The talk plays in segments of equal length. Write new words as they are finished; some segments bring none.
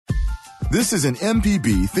This is an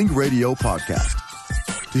MPB Think Radio podcast.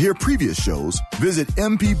 To hear previous shows, visit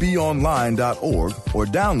mpbonline.org or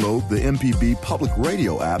download the MPB Public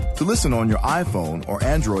Radio app to listen on your iPhone or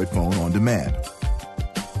Android phone on demand.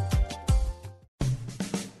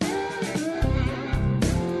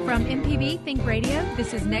 From MPB Think Radio,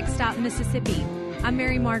 this is Next Stop Mississippi. I'm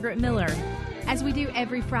Mary Margaret Miller. As we do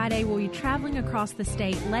every Friday, we'll be traveling across the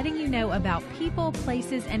state, letting you know about people,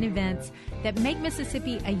 places, and events that make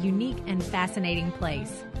Mississippi a unique and fascinating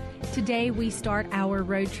place. Today, we start our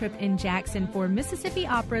road trip in Jackson for Mississippi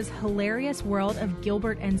Opera's Hilarious World of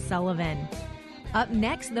Gilbert and Sullivan. Up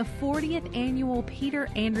next, the 40th annual Peter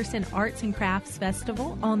Anderson Arts and Crafts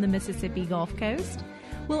Festival on the Mississippi Gulf Coast.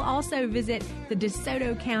 We'll also visit the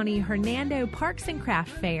DeSoto County Hernando Parks and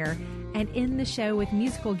Craft Fair and end the show with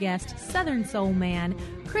musical guest Southern Soul man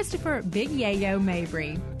Christopher Big Yayo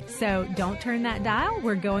Mabry. So don't turn that dial.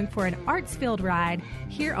 We're going for an arts-filled ride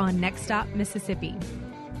here on Next Stop Mississippi.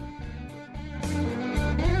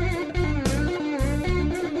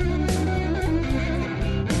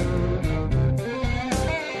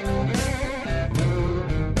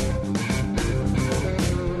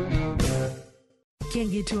 Can't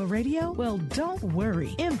get to a radio? Well, don't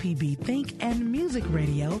worry. MPB Think and Music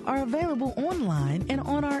Radio are available online and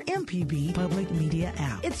on our MPB Public Media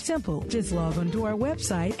app. It's simple. Just log on to our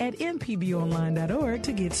website at mpbonline.org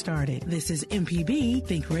to get started. This is MPB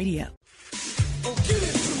Think Radio.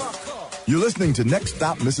 You're listening to Next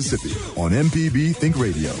Stop Mississippi on MPB Think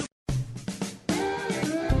Radio.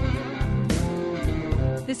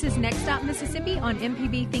 This is Next Stop Mississippi on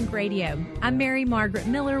MPB Think Radio. I'm Mary Margaret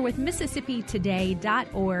Miller with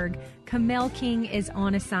MississippiToday.org. Kamel King is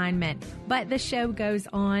on assignment, but the show goes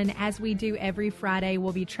on as we do every Friday.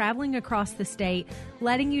 We'll be traveling across the state,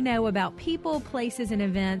 letting you know about people, places, and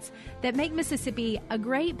events that make Mississippi a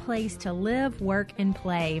great place to live, work, and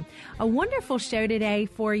play. A wonderful show today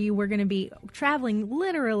for you. We're going to be traveling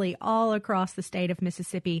literally all across the state of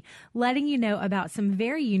Mississippi, letting you know about some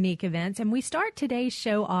very unique events. And we start today's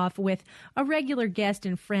show off with a regular guest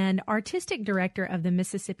and friend, Artistic Director of the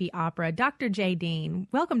Mississippi Opera, Dr. Jay Dean.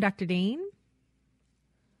 Welcome, Dr. Dean.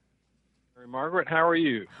 Margaret, how are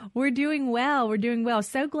you? We're doing well. We're doing well.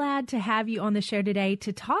 So glad to have you on the show today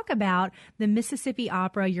to talk about the Mississippi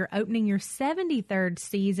Opera. You're opening your 73rd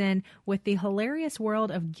season with the Hilarious World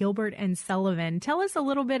of Gilbert and Sullivan. Tell us a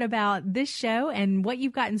little bit about this show and what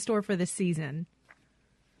you've got in store for this season.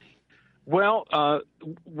 Well,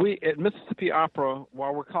 we at Mississippi Opera,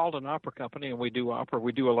 while we're called an opera company and we do opera,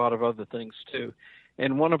 we do a lot of other things too.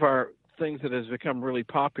 And one of our things that has become really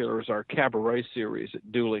popular is our cabaret series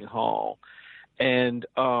at Dueling Hall. And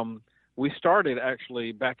we started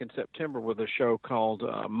actually back in September with a show called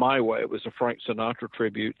My Way. It was a Frank Sinatra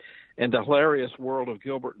tribute. And the Hilarious World of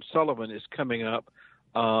Gilbert and Sullivan is coming up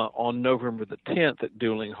on November the 10th at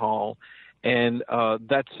Dueling Hall. And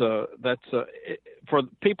that's for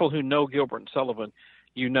people who know Gilbert and Sullivan,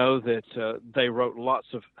 you know that they wrote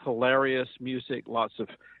lots of hilarious music, lots of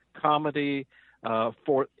comedy.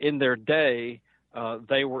 For in their day,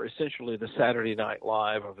 they were essentially the Saturday Night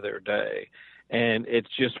Live of their day. And it's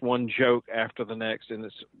just one joke after the next, and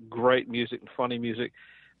it's great music and funny music.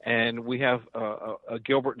 And we have a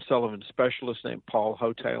Gilbert and Sullivan specialist named Paul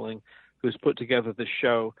Hotaling, who's put together this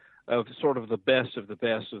show of sort of the best of the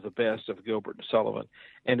best of the best of Gilbert and Sullivan.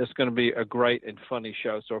 And it's going to be a great and funny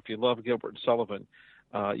show. So if you love Gilbert and Sullivan,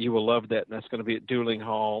 you will love that. And that's going to be at Dueling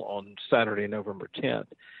Hall on Saturday, November 10th.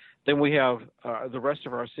 Then we have the rest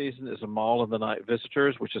of our season is a Mall of the Night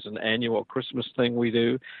Visitors, which is an annual Christmas thing we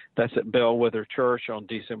do. That's at Bellwether Church on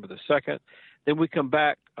December the 2nd. Then we come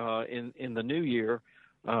back in the new year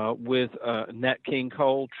with Nat King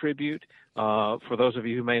Cole tribute. For those of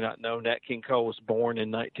you who may not know, Nat King Cole was born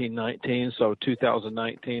in 1919, so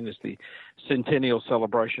 2019 is the centennial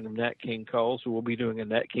celebration of Nat King Cole. So we'll be doing a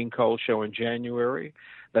Nat King Cole show in January.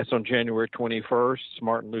 That's on January 21st. It's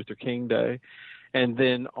Martin Luther King Day. And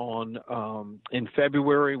then in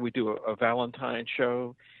February, we do a Valentine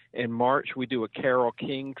show. In March, we do a Carole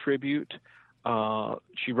King tribute.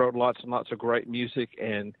 She wrote lots and lots of great music,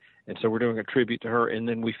 and so we're doing a tribute to her. And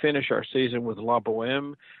then we finish our season with La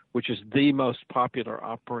Boheme, which is the most popular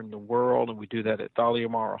opera in the world, and we do that at Thalia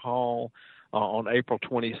Mara Hall on April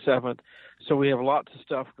 27th. So we have lots of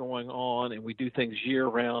stuff going on, and we do things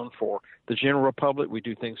year-round for the general public. We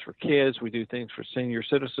do things for kids. We do things for senior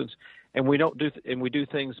citizens, and we do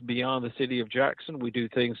things beyond the city of Jackson. We do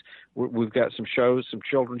things. We've got some shows, some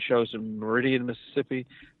children's shows in Meridian, Mississippi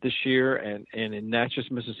this year, and in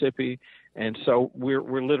Natchez, Mississippi, and so we're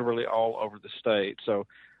literally all over the state. So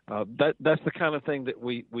that's the kind of thing that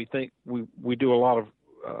we think we do a lot of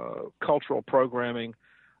cultural programming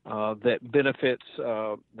that benefits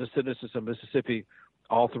the citizens of Mississippi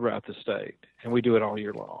all throughout the state, and we do it all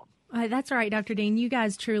year long. That's right, Dr. Dean. You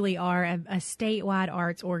guys truly are a statewide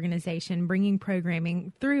arts organization bringing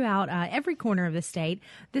programming throughout every corner of the state.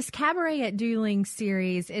 This Cabaret at Duling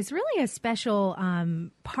series is really a special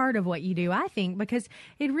part of what you do, I think, because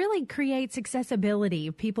it really creates accessibility.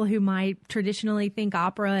 People who might traditionally think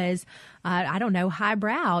opera is,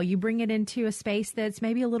 highbrow, you bring it into a space that's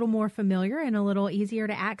maybe a little more familiar and a little easier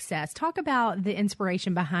to access. Talk about the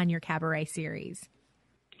inspiration behind your Cabaret series.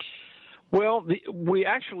 Well, we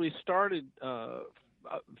actually started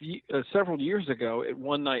several years ago at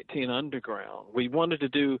 119 Underground. We wanted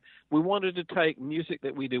to take music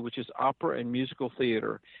that we do, which is opera and musical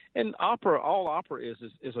theater. And all opera is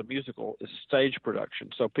a musical, is stage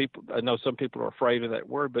production. So I know some people are afraid of that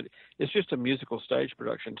word, but it's just a musical stage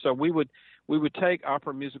production. So we would take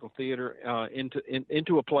opera musical theater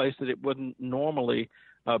into a place that it wouldn't normally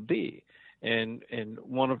be. And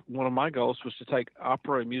one of my goals was to take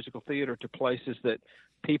opera and musical theater to places that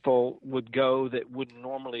people would go that wouldn't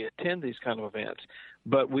normally attend these kind of events.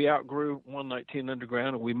 But we outgrew 119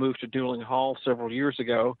 Underground, and we moved to Duling Hall several years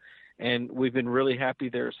ago, and we've been really happy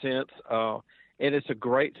there since. And it's a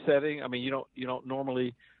great setting. I mean, you don't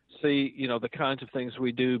normally see the kinds of things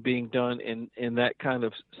we do being done in that kind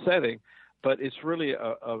of setting, but it's really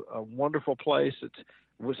a wonderful place.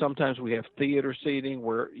 Sometimes we have theater seating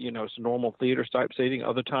where, it's normal theater type seating.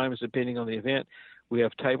 Other times, depending on the event, we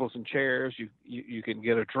have tables and chairs. You can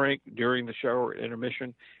get a drink during the show or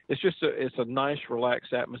intermission. It's a nice,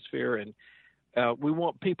 relaxed atmosphere. And we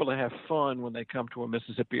want people to have fun when they come to a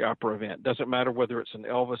Mississippi Opera event. Doesn't matter whether it's an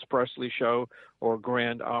Elvis Presley show or a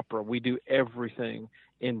grand opera. We do everything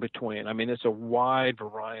in between. I mean, it's a wide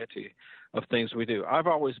variety of things we do. I've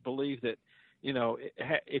always believed that,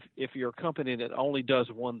 if you're a company that only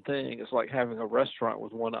does one thing, it's like having a restaurant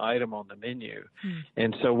with one item on the menu.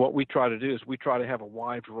 And so what we try to do is we try to have a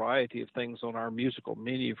wide variety of things on our musical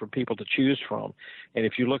menu for people to choose from. And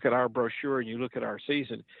if you look at our brochure and you look at our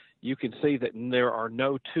season, you can see that there are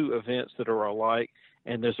no two events that are alike,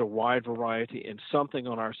 and there's a wide variety, and something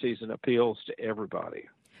on our season appeals to everybody.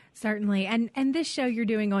 Certainly. And this show you're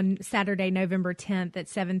doing on Saturday, November 10th at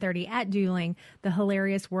 7:30 at Duling, The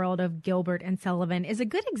Hilarious World of Gilbert and Sullivan, is a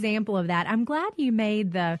good example of that. I'm glad you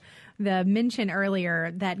made the mention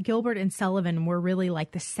earlier that Gilbert and Sullivan were really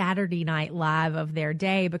like the Saturday Night Live of their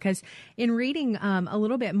day, because in reading a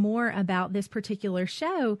little bit more about this particular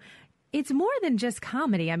show, it's more than just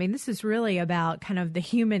comedy. I mean, this is really about kind of the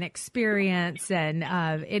human experience, and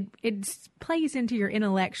it plays into your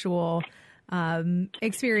intellectual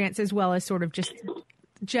experience as well as sort of just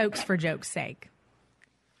jokes for joke's sake.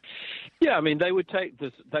 Yeah, I mean, they would take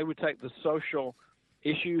the social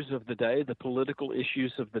issues of the day, the political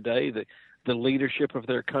issues of the day, the leadership of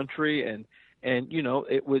their country, and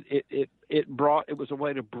it was a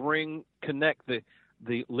way to connect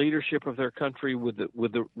the leadership of their country with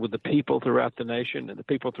the people throughout the nation and the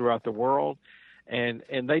people throughout the world, and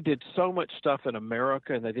they did so much stuff in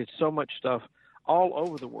America, and they did so much stuff all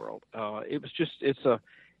over the world.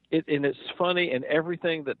 It's funny, and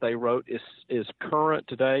everything that they wrote is current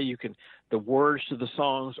today. The words to the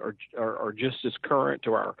songs are just as current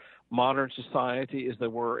to our modern society as they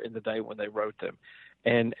were in the day when they wrote them.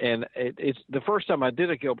 And it's the first time I did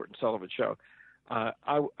a Gilbert and Sullivan show.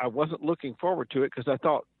 I wasn't looking forward to it because I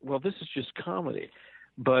thought, well, this is just comedy,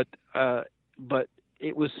 but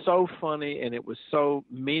it was so funny, and it was so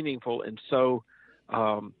meaningful, and so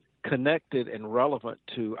connected and relevant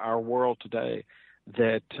to our world today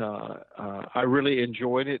that I really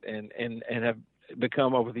enjoyed it and have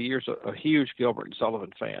become over the years a huge Gilbert and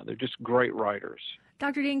Sullivan fan. They're just great writers.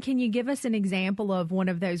 Dr. Dean, can you give us an example of one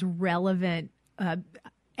of those relevant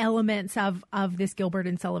elements of this Gilbert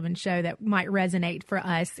and Sullivan show that might resonate for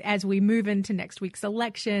us as we move into next week's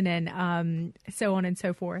election and so on and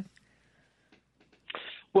so forth?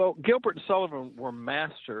 Well, Gilbert and Sullivan were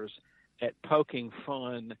masters at poking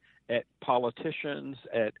fun at politicians,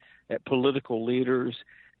 at political leaders,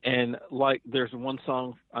 and like there's one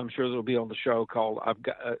song I'm sure that'll be on the show called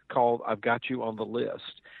 "I've Got You on the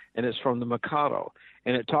List," and it's from the Mikado,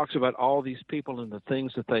 and it talks about all these people and the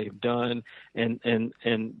things that they've done, and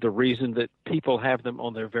the reason that people have them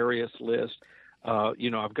on their various lists.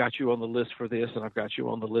 I've got you on the list for this, and I've got you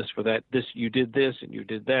on the list for that. You did this, and you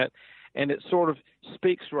did that, and it sort of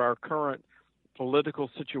speaks to our current political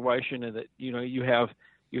situation, and that you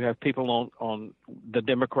have people on the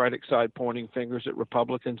Democratic side pointing fingers at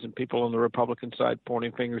Republicans, and people on the Republican side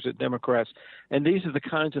pointing fingers at Democrats, and these are the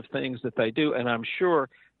kinds of things that they do. And I'm sure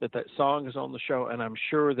that song is on the show, and I'm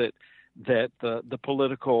sure that that the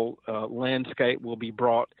political landscape will be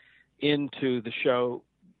brought into the show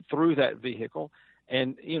through that vehicle.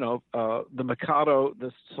 And, the Mikado,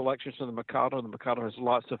 the selections from the Mikado has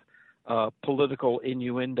lots of political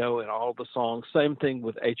innuendo in all the songs. Same thing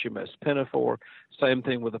with HMS Pinafore, same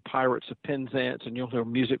thing with the Pirates of Penzance, and you'll hear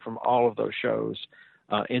music from all of those shows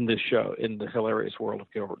in this show, in the Hilarious World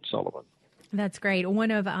of Gilbert and Sullivan. That's great.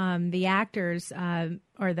 One of the actors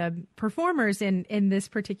or the performers in this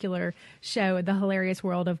particular show, The Hilarious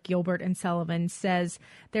World of Gilbert and Sullivan, says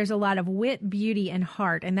there's a lot of wit, beauty, and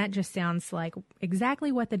heart, and that just sounds like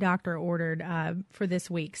exactly what the doctor ordered for this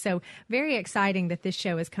week. So very exciting that this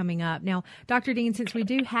show is coming up. Now, Dr. Dean, since we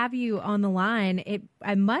do have you on the line,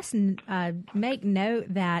 I must make note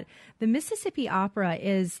that the Mississippi Opera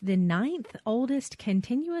is the 9th oldest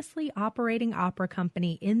continuously operating opera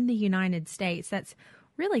company in the United States. That's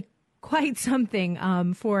really quite something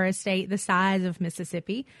for a state the size of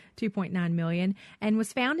Mississippi, 2.9 million, and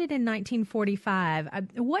was founded in 1945.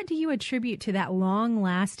 What do you attribute to that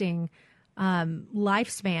long-lasting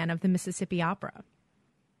lifespan of the Mississippi Opera?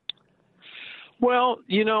 Well,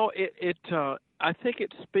 I think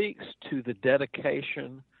it speaks to the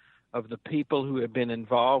dedication of the people who have been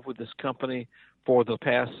involved with this company for the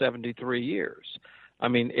past 73 years. I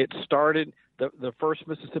mean, it started... The first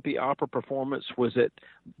Mississippi Opera performance was at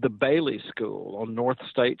the Bailey School on North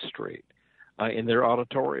State Street in their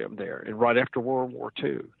auditorium there, and right after World War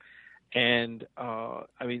II. And,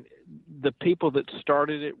 the people that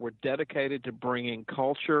started it were dedicated to bringing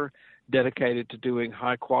culture, dedicated to doing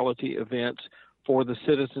high-quality events for the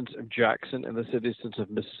citizens of Jackson and the citizens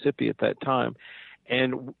of Mississippi at that time.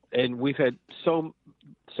 And we've had so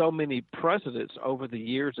many presidents over the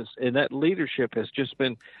years, and that leadership has just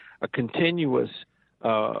been a continuous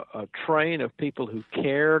a train of people who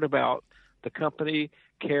cared about the company,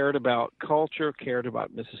 cared about culture, cared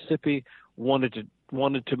about Mississippi, wanted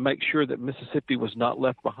to make sure that Mississippi was not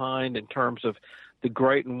left behind in terms of the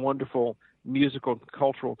great and wonderful musical and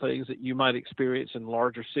cultural things that you might experience in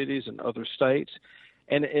larger cities and other states.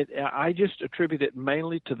 And I just attribute it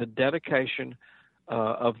mainly to the dedication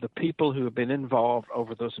of the people who have been involved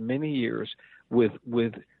over those many years with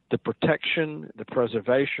the protection, the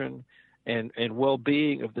preservation, and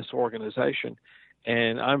well-being of this organization.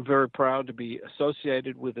 And I'm very proud to be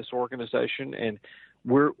associated with this organization. And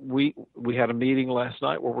we had a meeting last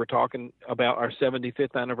night where we're talking about our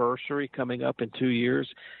 75th anniversary coming up in 2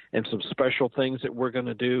 years, and some special things that we're going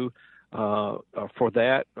to do for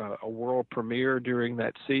that, a world premiere during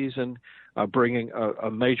that season, bringing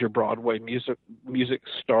a major Broadway music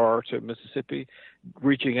star to Mississippi,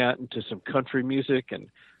 reaching out into some country music and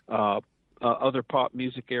other pop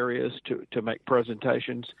music areas to make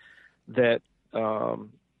presentations that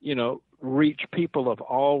reach people of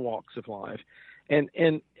all walks of life. And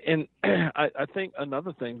I think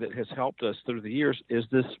another thing that has helped us through the years is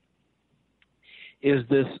this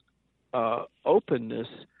openness,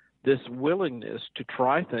 this willingness to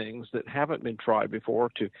try things that haven't been tried before,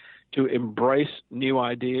 to embrace new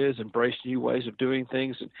ideas, embrace new ways of doing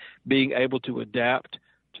things, and being able to adapt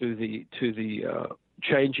to the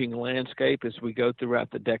changing landscape as we go throughout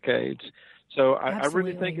the decades. So I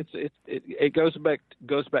really think it goes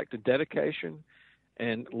back to dedication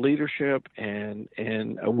and leadership and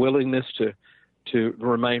a willingness to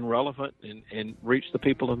remain relevant and reach the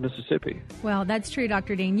people of Mississippi. Well, that's true,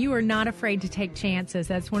 Dr. Dean. You are not afraid to take chances.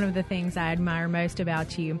 That's one of the things I admire most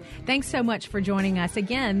about you. Thanks so much for joining us.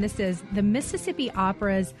 Again, this is the Mississippi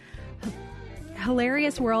Opera's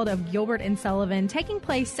Hilarious World of Gilbert and Sullivan, taking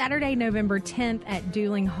place Saturday, November 10th at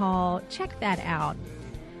Duling Hall. Check that out.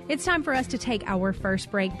 It's time for us to take our first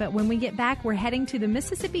break, but when we get back, we're heading to the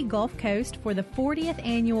Mississippi Gulf Coast for the 40th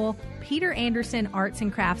annual Peter Anderson Arts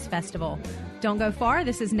and Crafts Festival. Don't go far.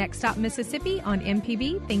 This is Next Stop Mississippi on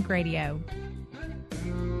MPB Think Radio.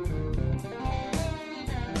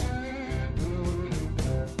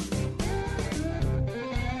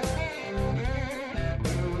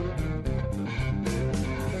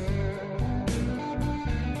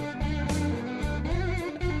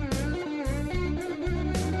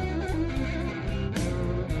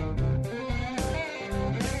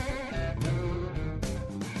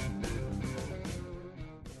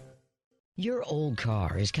 Your old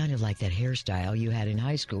car is kind of like that hairstyle you had in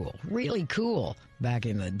high school. Really cool back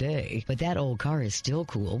in the day. But that old car is still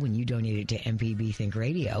cool when you donate it to MPB Think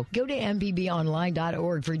Radio. Go to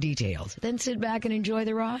mpbonline.org for details. Then sit back and enjoy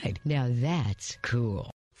the ride. Now that's cool.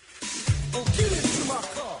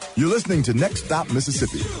 You're listening to Next Stop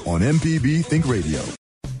Mississippi on MPB Think Radio.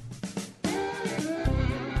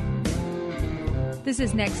 The This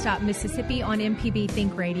is Next Stop Mississippi on MPB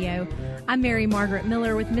Think Radio. I'm Mary Margaret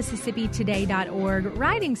Miller with MississippiToday.org.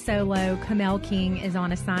 Riding solo, Kamel King is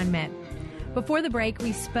on assignment. Before the break,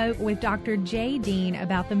 we spoke with Dr. Jay Dean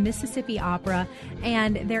about the Mississippi Opera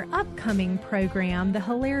and their upcoming program, The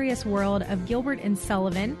Hilarious World of Gilbert and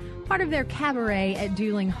Sullivan, part of their Cabaret at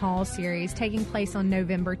Duling Hall series, taking place on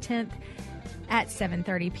November 10th at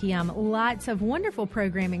 7:30 p.m. Lots of wonderful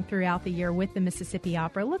programming throughout the year with the Mississippi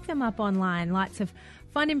Opera. Look them up online. Lots of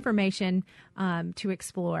fun information to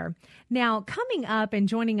explore. Now, coming up and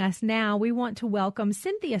joining us now, we want to welcome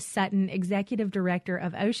Cynthia Sutton, Executive Director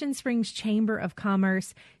of Ocean Springs Chamber of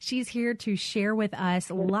Commerce. She's here to share with us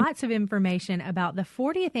lots of information about the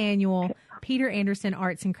 40th Annual Peter Anderson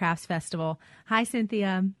Arts and Crafts Festival. Hi,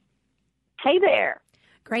 Cynthia. Hey there.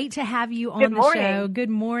 Great to have you on the show. Good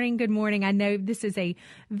morning. Good morning. I know this is a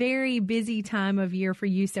very busy time of year for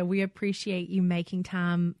you, so we appreciate you making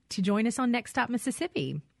time to join us on Next Stop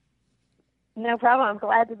Mississippi. No problem. I'm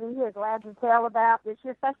glad to be here. Glad to tell about this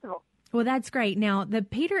year's festival. Well, that's great. Now, the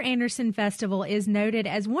Peter Anderson Festival is noted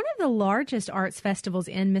as one of the largest arts festivals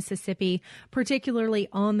in Mississippi, particularly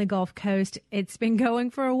on the Gulf Coast. It's been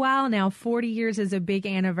going for a while now. 40 years is a big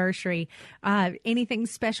anniversary. Anything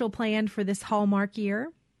special planned for this hallmark year?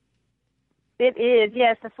 It is,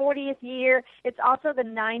 yes, the 40th year. It's also the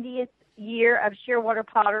 90th year of Shearwater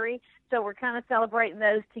Pottery, so we're kind of celebrating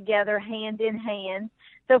those together hand in hand.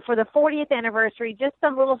 So for the 40th anniversary, just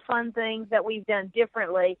some little fun things that we've done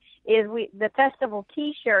differently is the festival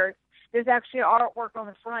T-shirts, there's actually artwork on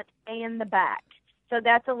the front and the back. So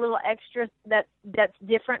that's a little extra that's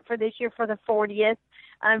different for this year for the 40th.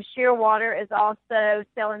 Shearwater is also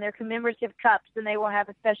selling their commemorative cups, and they will have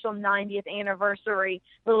a special 90th anniversary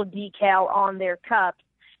little decal on their cups.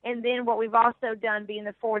 And then what we've also done, being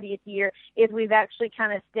the 40th year, is we've actually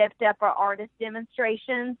kind of stepped up our artist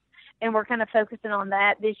demonstrations, and we're kind of focusing on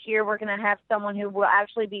that. This year we're going to have someone who will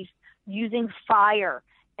actually be using fire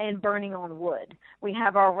and burning on wood. We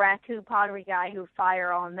have our raku pottery guy who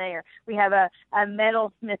fire on there. We have a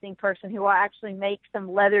metal smithing person who will actually make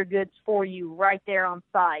some leather goods for you right there on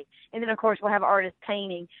site. And then, of course, we'll have artist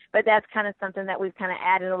painting. But that's kind of something that we've kind of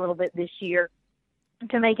added a little bit this year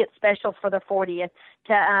to make it special for the 40th,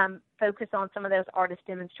 to focus on some of those artist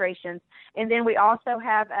demonstrations. And then we also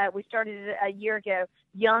have, we started a year ago,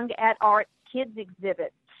 Young at Art Kids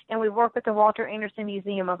Exhibit. And we work with the Walter Anderson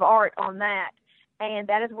Museum of Art on that. And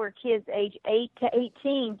that is where kids age 8 to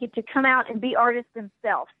 18 get to come out and be artists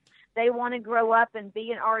themselves. They want to grow up and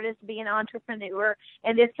be an artist, be an entrepreneur,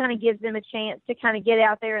 and this kind of gives them a chance to kind of get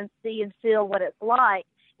out there and see and feel what it's like.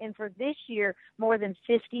 And for this year, more than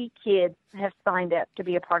 50 kids have signed up to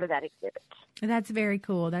be a part of that exhibit. That's very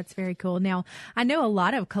cool. That's very cool. Now, I know a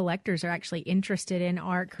lot of collectors are actually interested in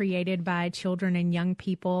art created by children and young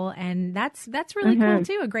people, and that's really cool,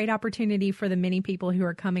 too. A great opportunity for the many people who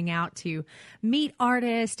are coming out to meet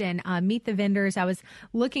artists and meet the vendors. I was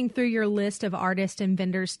looking through your list of artists and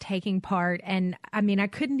vendors taking part, and, I mean, I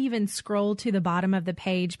couldn't even scroll to the bottom of the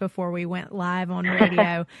page before we went live on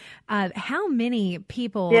radio. How many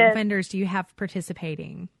people, vendors, do you have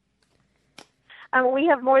participating? We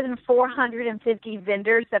have more than 450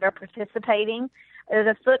 vendors that are participating.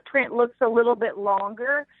 The footprint looks a little bit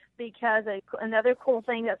longer because another cool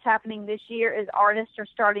thing that's happening this year is artists are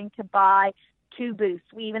starting to buy 2 booths.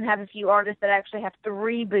 We even have a few artists that actually have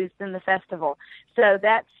 3 booths in the festival. So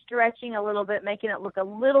that's stretching a little bit, making it look a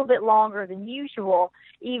little bit longer than usual,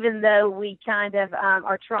 even though we kind of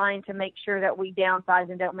are trying to make sure that we downsize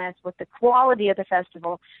and don't mess with the quality of the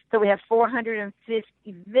festival. So we have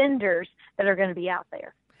 450 vendors that are going to be out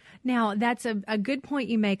there. Now, that's a good point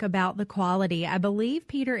you make about the quality. I believe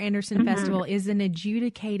Peter Anderson Festival is an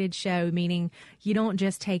adjudicated show, meaning you don't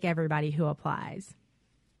just take everybody who applies.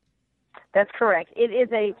 That's correct. It is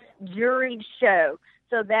a juried show.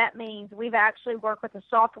 So that means we've actually worked with a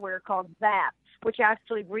software called ZAP, which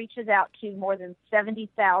actually reaches out to more than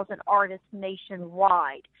 70,000 artists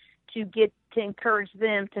nationwide to encourage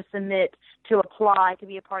them to submit, to apply to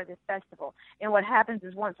be a part of this festival. And what happens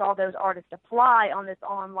is once all those artists apply on this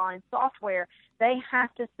online software, they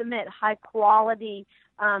have to submit high quality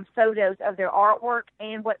photos of their artwork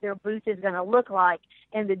and what their booth is going to look like.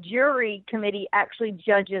 And the jury committee actually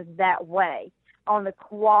judges that way on the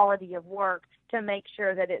quality of work to make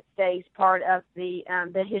sure that it stays part of the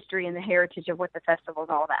history and the heritage of what the festival is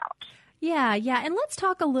all about. Yeah. And let's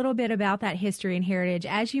talk a little bit about that history and heritage.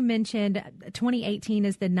 As you mentioned, 2018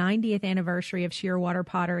 is the 90th anniversary of Shearwater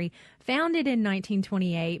Pottery, founded in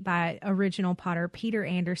 1928 by original potter Peter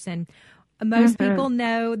Anderson. Most people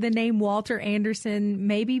know the name Walter Anderson.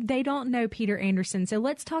 Maybe they don't know Peter Anderson. So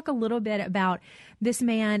let's talk a little bit about this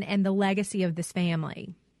man and the legacy of this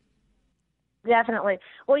family. Definitely.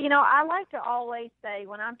 Well, I like to always say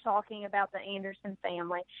when I'm talking about the Anderson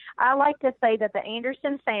family, I like to say that the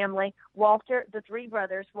Anderson family, Walter, the three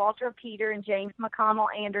brothers, Walter, Peter, and James McConnell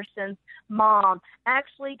Anderson's mom,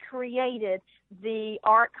 actually created the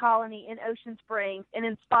art colony in Ocean Springs and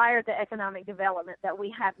inspired the economic development that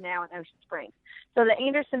we have now in Ocean Springs. So the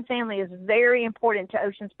Anderson family is very important to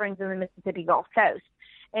Ocean Springs and the Mississippi Gulf Coast.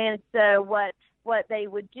 And so what they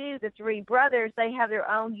would do, the three brothers, they have their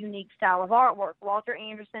own unique style of artwork. Walter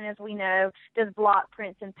Anderson, as we know, does block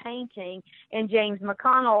prints and painting, and James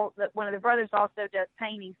McConnell, one of the brothers, also does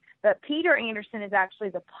paintings. But Peter Anderson is actually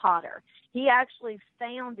the potter. He actually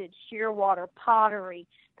founded Shearwater Pottery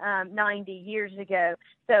 90 years ago.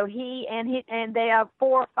 So he and they have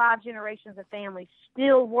 4 or 5 generations of family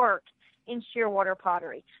still work in Shearwater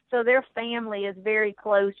Pottery. So their family is very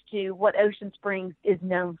close to what Ocean Springs is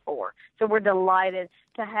known for. So we're delighted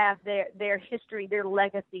to have their history, their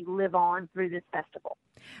legacy live on through this festival.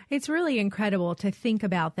 It's really incredible to think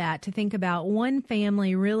about that, to think about one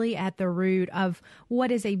family really at the root of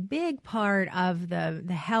what is a big part of the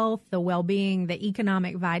health, the well-being, the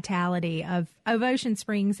economic vitality of Ocean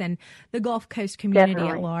Springs and the Gulf Coast community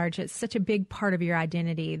Definitely. at large. It's such a big part of your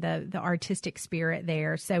identity, the artistic spirit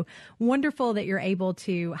there. So wonderful that you're able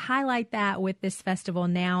to highlight that with this festival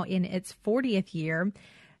now in its 40th year.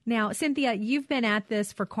 Now, Cynthia, you've been at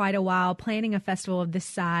this for quite a while. Planning a festival of this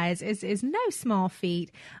size is no small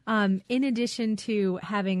feat. In addition to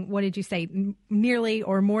having, what did you say, nearly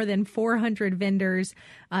or more than 400 vendors,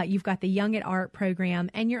 you've got the Young at Art program,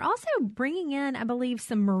 and you're also bringing in, I believe,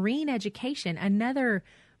 some marine education, another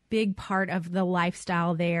big part of the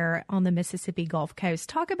lifestyle there on the Mississippi Gulf Coast.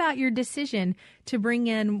 Talk about your decision to bring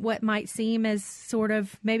in what might seem as sort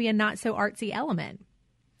of maybe a not so artsy element.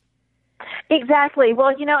 Exactly. Well,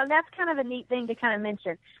 and that's kind of a neat thing to kind of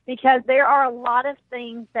mention, because there are a lot of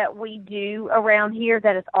things that we do around here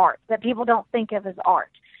that is art, that people don't think of as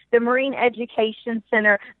art. The Marine Education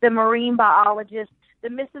Center, the marine biologists, the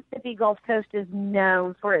Mississippi Gulf Coast is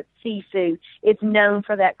known for its seafood. It's known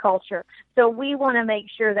for that culture. So we want to make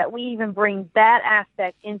sure that we even bring that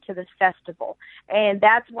aspect into this festival. And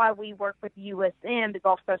that's why we work with USM, the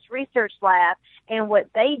Gulf Coast Research Lab. And what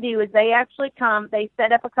they do is they actually come, they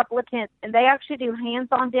set up a couple of tents, and they actually do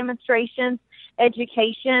hands-on demonstrations,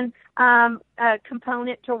 education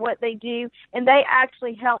component to what they do. And they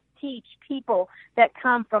actually help teach people that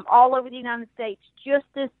come from all over the United States just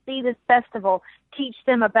to see this festival, teach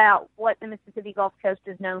them about what the Mississippi Gulf Coast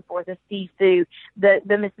is known for, the seafood,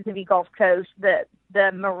 the Mississippi Gulf Coast,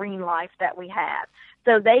 the marine life that we have.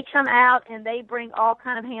 So they come out and they bring all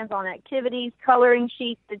kind of hands-on activities, coloring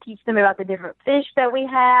sheets to teach them about the different fish that we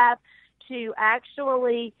have, to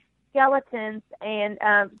actually skeletons, and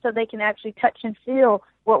so they can actually touch and feel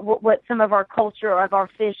what some of our culture of our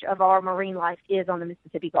fish, of our marine life is on the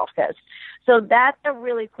Mississippi Gulf Coast. So that's a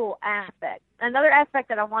really cool aspect. Another aspect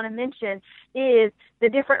that I want to mention is the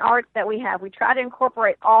different arts that we have. We try to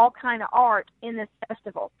incorporate all kind of art in this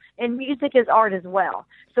festival, and music is art as well.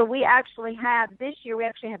 So we actually have, this year we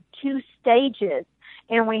actually have 2 stages,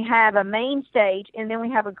 and we have a main stage, and then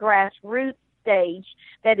we have a grassroots stage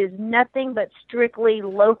that is nothing but strictly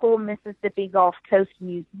local Mississippi Gulf Coast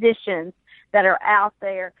musicians that are out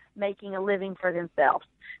there making a living for themselves.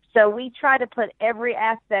 So we try to put every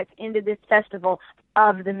aspect into this festival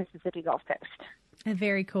of the Mississippi Gulf Coast.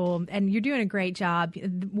 Very cool. And you're doing a great job.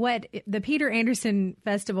 What the Peter Anderson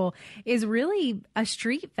Festival is really a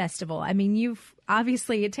street festival. I mean,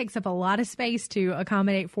 obviously it takes up a lot of space to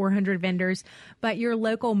accommodate 400 vendors, but your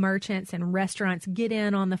local merchants and restaurants get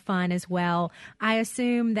in on the fun as well. I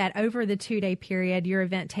assume that over the 2-day period, your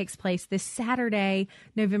event takes place this Saturday,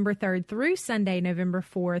 November 3rd through Sunday, November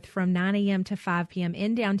 4th from 9 a.m. to 5 p.m.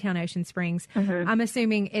 in downtown Ocean Springs. Mm-hmm. I'm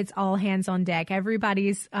assuming it's all hands on deck.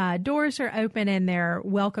 Everybody's doors are open and they're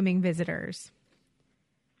welcoming visitors.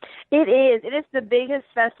 It is. It is the biggest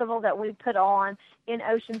festival that we put on in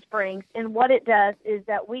Ocean Springs. And what it does is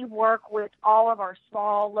that we work with all of our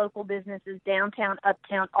small local businesses, downtown,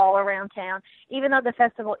 uptown, all around town. Even though the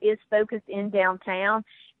festival is focused in downtown,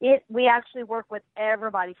 we actually work with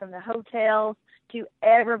everybody from the hotels to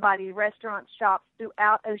everybody, restaurants, shops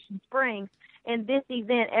throughout Ocean Springs. And this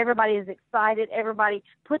event, everybody is excited. Everybody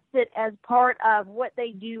puts it as part of what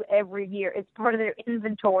they do every year. It's part of their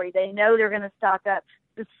inventory. They know they're going to stock up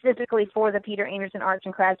specifically for the Peter Anderson Arts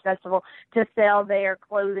and Crafts Festival to sell their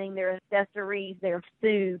clothing, their accessories, their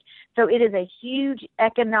food. So it is a huge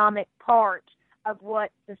economic part of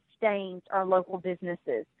what sustains our local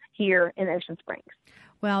businesses here in Ocean Springs.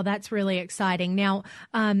 Well, that's really exciting. Now,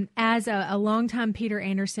 as a longtime Peter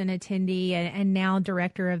Anderson attendee and now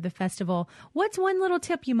director of the festival, what's one little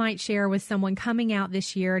tip you might share with someone coming out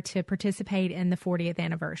this year to participate in the 40th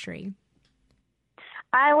anniversary?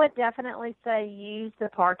 I would definitely say use the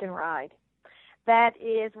park and ride. That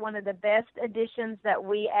is one of the best additions that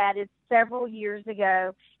we added several years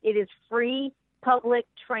ago. It is free public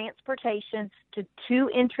transportation to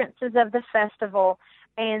 2 entrances of the festival.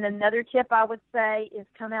 And another tip I would say is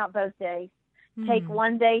come out both days. Take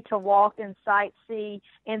one day to walk and sightsee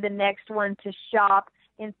and the next one to shop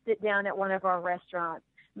and sit down at one of our restaurants.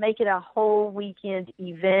 Make it a whole weekend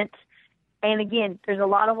event. And again, there's a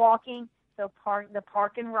lot of walking, so the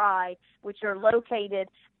park and ride, which are located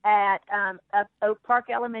at Oak Park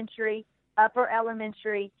Elementary, Upper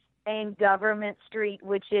Elementary, and Government Street,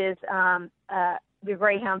 which is the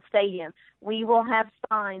Greyhound Stadium. We will have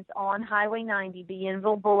signs on Highway 90,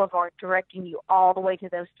 Bienville Boulevard, directing you all the way to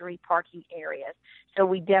those 3 parking areas. So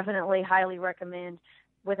we definitely highly recommend,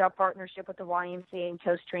 with our partnership with the YMCA and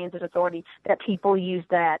Coast Transit Authority, that people use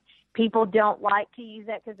that. People don't like to use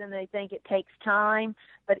that because then they think it takes time,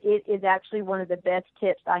 but it is actually one of the best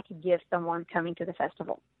tips I could give someone coming to the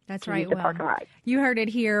festival. That's right. Well, you heard it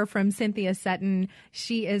here from Cynthia Sutton.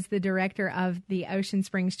 She is the director of the Ocean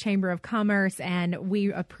Springs Chamber of Commerce, and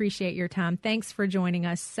we appreciate your time. Thanks for joining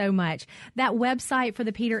us so much. That website for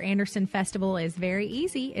the Peter Anderson Festival is very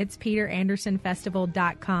easy. It's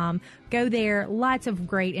peterandersonfestival.com. Go there. Lots of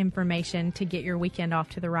great information to get your weekend off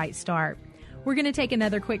to the right start. We're going to take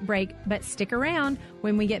another quick break, but stick around.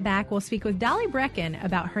 When we get back, we'll speak with Dolly Brecken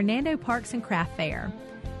about Hernando Parks and Craft Fair.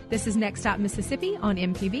 This is Next Stop Mississippi on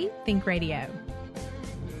MPB Think Radio.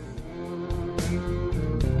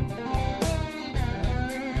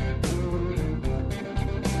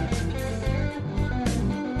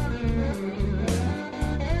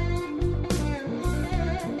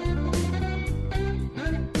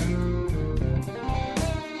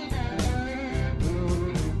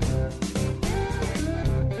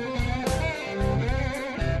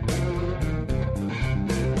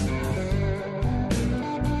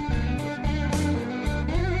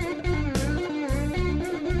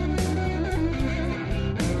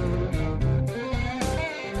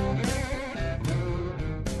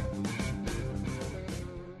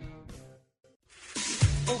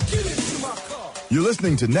 You're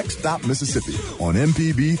listening to Next Stop Mississippi on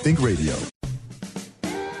MPB Think Radio.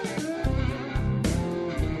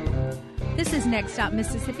 This is Next Stop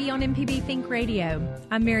Mississippi on MPB Think Radio.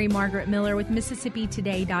 I'm Mary Margaret Miller with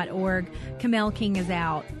MississippiToday.org. Kamel King is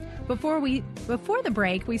out. Before the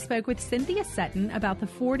break, we spoke with Cynthia Sutton about the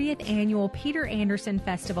 40th annual Peter Anderson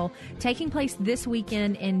Festival taking place this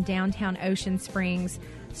weekend in downtown Ocean Springs.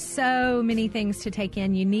 So many things to take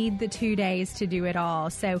in. You need the 2 days to do it all.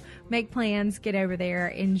 So make plans, get over there,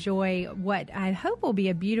 enjoy what I hope will be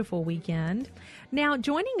a beautiful weekend. Now,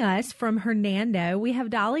 joining us from Hernando, we have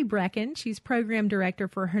Dolly Brecken. She's Program Director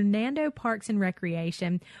for Hernando Parks and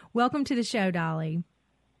Recreation. Welcome to the show, Dolly.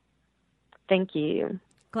 Thank you.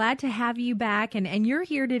 Glad to have you back, and you're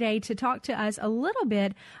here today to talk to us a little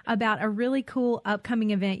bit about a really cool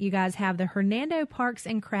upcoming event you guys have, the Hernando Parks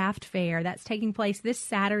and Craft Fair. That's taking place this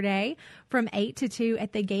Saturday from 8 to 2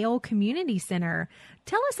 at the Gale Community Center.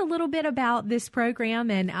 Tell us a little bit about this program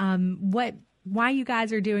and why you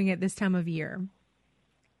guys are doing it this time of year.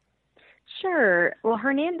 Sure. Well,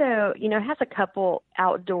 Hernando, has a couple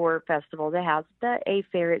outdoor festivals. It has the A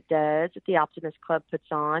Fair it does that the Optimist Club puts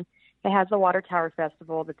on. It has the Water Tower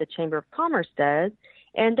Festival that the Chamber of Commerce does,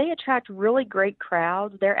 and they attract really great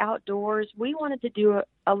crowds. They're outdoors. We wanted to do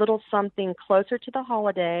a little something closer to the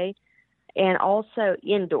holiday and also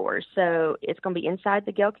indoors. So it's going to be inside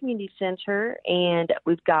the Gale Community Center, and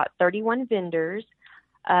we've got 31 vendors.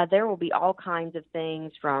 There will be all kinds of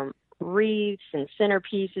things from wreaths and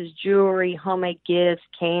centerpieces, jewelry, homemade gifts,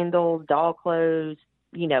 candles, doll clothes,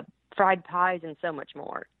 fried pies, and so much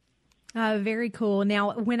more. Very cool.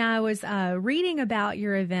 Now, when I was reading about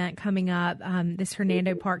your event coming up, this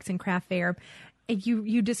Hernando Parks and Craft Fair,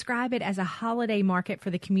 you describe it as a holiday market for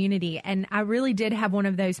the community. And I really did have one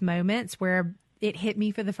of those moments where it hit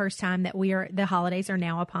me for the first time that the holidays are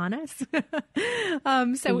now upon us.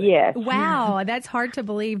 Yes. Wow, that's hard to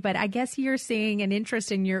believe. But I guess you're seeing an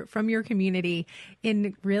interest from your community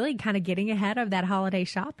in really kind of getting ahead of that holiday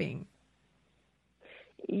shopping.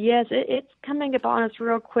 Yes, it's coming upon us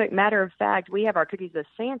real quick. Matter of fact, we have our Cookies with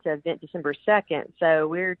Santa event December 2nd, so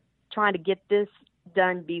we're trying to get this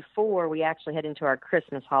done before we actually head into our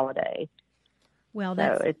Christmas holiday. Well,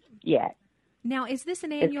 Now, is this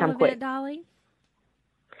an annual event, quick. Dolly?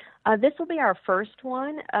 This will be our first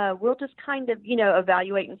one. We'll just kind of,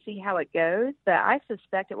 evaluate and see how it goes, but I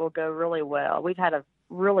suspect it will go really well. We've had a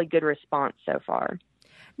really good response so far.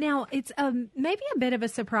 Now, it's maybe a bit of a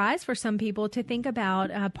surprise for some people to think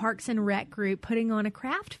about Parks and Rec Group putting on a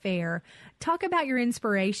craft fair. Talk about your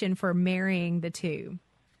inspiration for marrying the two.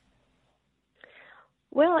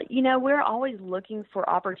 Well, we're always looking for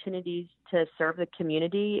opportunities to serve the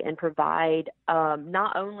community and provide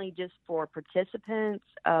not only just for participants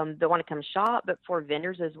that want to come shop, but for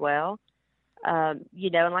vendors as well. And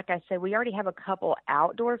like I said, we already have a couple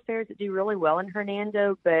outdoor fairs that do really well in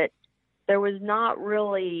Hernando, but there was not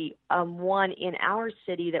really one in our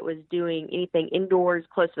city that was doing anything indoors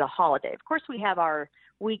close to the holiday. Of course, we have our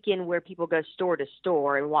weekend where people go store to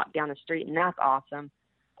store and walk down the street, and that's awesome.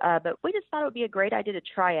 But we just thought it would be a great idea to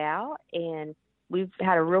try out, and we've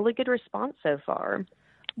had a really good response so far.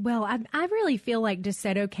 Well, I really feel like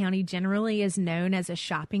DeSoto County generally is known as a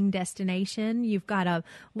shopping destination. You've got a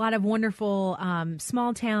lot of wonderful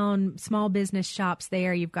small town, small business shops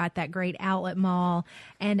there. You've got that great outlet mall,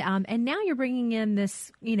 and now you're bringing in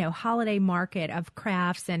this holiday market of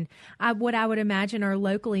crafts and what I would imagine are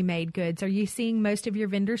locally made goods. Are you seeing most of your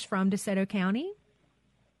vendors from DeSoto County?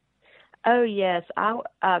 Oh yes,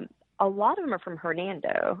 a lot of them are from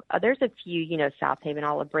Hernando. There's a few, South Haven,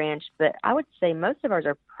 Olive Branch, but I would say most of ours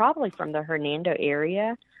are probably from the Hernando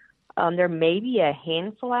area. There may be a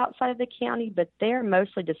handful outside of the county, but they're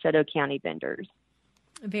mostly DeSoto County vendors.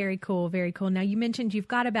 Very cool, very cool. Now, you mentioned you've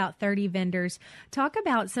got about 30 vendors. Talk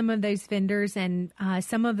about some of those vendors and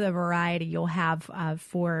some of the variety you'll have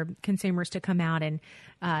for consumers to come out and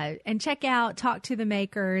check out, talk to the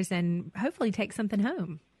makers, and hopefully take something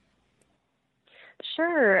home.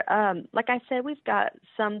 Sure. Like I said, we've got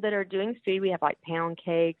some that are doing food. We have like pound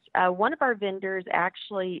cakes. One of our vendors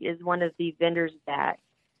actually is one of the vendors that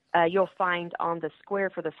you'll find on the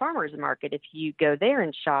square for the farmers market if you go there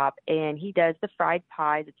and shop. And he does the fried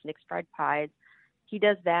pies. It's Nick's Fried Pies. He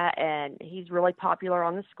does that, and he's really popular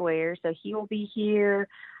on the square. So he will be here.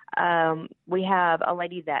 We have a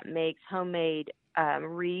lady that makes homemade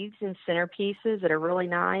wreaths and centerpieces that are really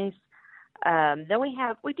nice. Then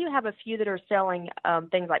we do have a few that are selling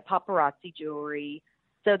things like paparazzi jewelry.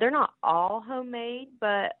 So they're not all homemade,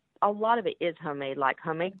 but a lot of it is homemade, like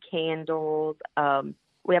homemade candles.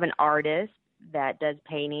 We have an artist that does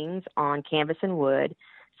paintings on canvas and wood.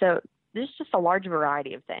 So there's just a large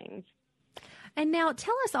variety of things. And now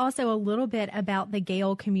tell us also a little bit about the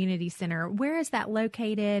Gale Community Center. Where is that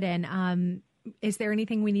located, and is there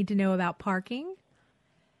anything we need to know about parking?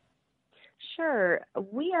 Sure.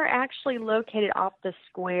 We are actually located off the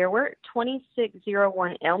square. We're at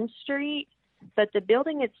 2601 Elm Street, but the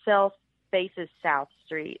building itself faces South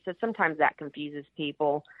Street, so sometimes that confuses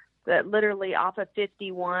people. But literally off of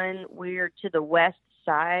 51, we're to the west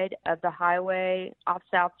side of the highway, off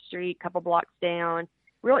South Street, a couple blocks down.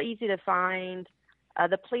 Real easy to find.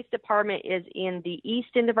 The police department is in the east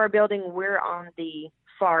end of our building. We're on the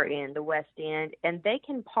far end, the west end, and they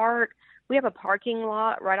can park. We have a parking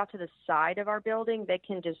lot right off to the side of our building. They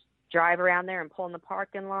can just drive around there and pull in the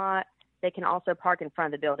parking lot. They can also park in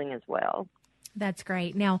front of the building as well. That's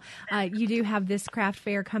great. Now, you do have this craft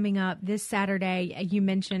fair coming up this Saturday. You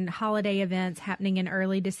mentioned holiday events happening in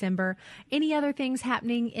early December. Any other things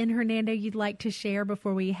happening in Hernando you'd like to share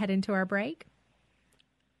before we head into our break?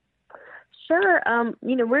 Sure.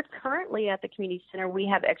 We're currently at the community center. We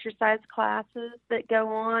have exercise classes that go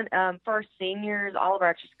on. For our seniors, all of our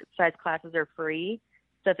exercise classes are free.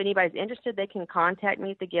 So if anybody's interested, they can contact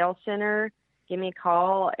me at the Gale Center, give me a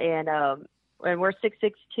call, and we're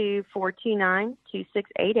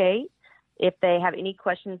 662-429-2688. If they have any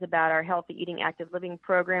questions about our Healthy Eating Active Living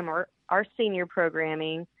program or our senior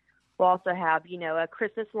programming, we'll also have, a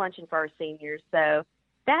Christmas luncheon for our seniors. So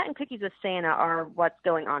that and Cookies with Santa are what's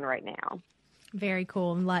going on right now. Very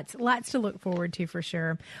cool, and lots to look forward to for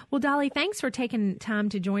sure. Well, Dolly, thanks for taking time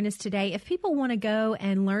to join us today. If people want to go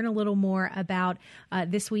and learn a little more about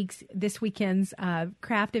this weekend's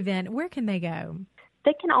craft event, where can they go?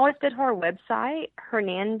 They can always go to our website,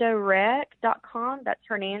 hernandorec.com. That's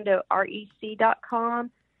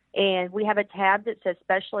hernandorec.com. And we have a tab that says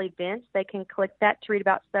special events. They can click that to read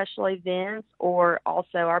about special events, or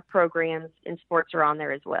also our programs and sports are on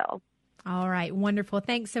there as well. All right. Wonderful.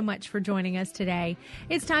 Thanks so much for joining us today.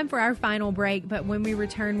 It's time for our final break, but when we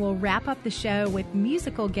return, we'll wrap up the show with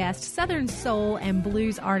musical guest, Southern soul and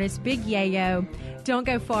blues artist Big Yayo. Don't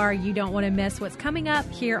go far. You don't want to miss what's coming up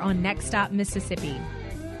here on Next Stop Mississippi.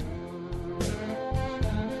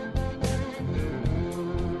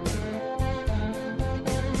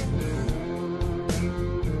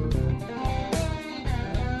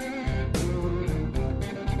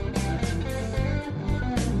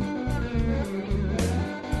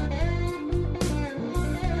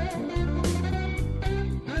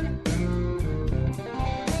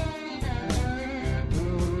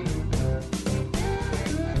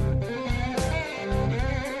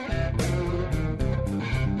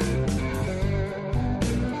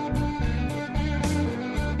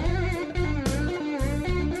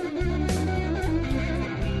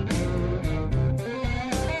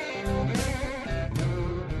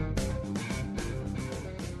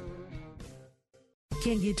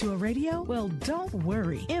 Can't get to a radio? Well, don't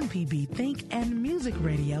worry. MPB Think and Music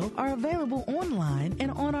Radio are available online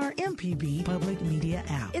and on our MPB Public Media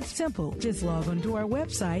app. It's simple. Just log on to our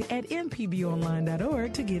website at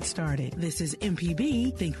mpbonline.org to get started. This is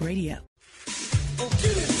MPB Think Radio.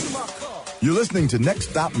 You're listening to Next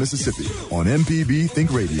Stop Mississippi on MPB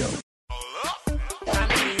Think Radio.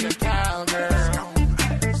 I need a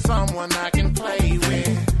cowgirl, someone I can play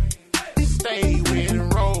with, stay with,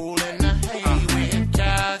 and roll in the hay with.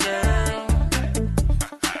 Cowgirl,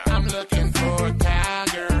 I'm looking for a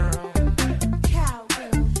cowgirl.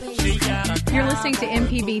 She got a cowgirl. You're listening to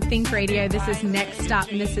MPB Think Radio. This is Next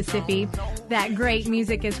Stop Mississippi. That great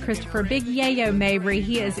music is Christopher Big Yayo Mabry.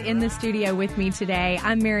 He is in the studio with me today.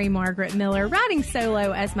 I'm Mary Margaret Miller, riding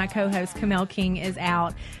solo as my co-host Kamel King is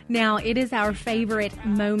out. Now, it is our favorite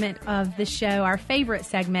moment of the show, our favorite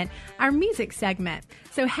segment, our music segment.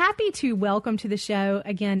 So happy to welcome to the show,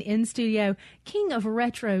 again in studio, King of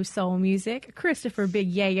Retro Soul Music, Christopher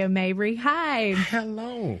Big Yayo Mabry. Hi.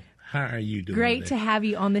 Hello. How are you doing Great today? to have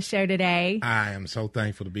you on the show today. I am so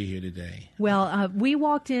thankful to be here today. Well, we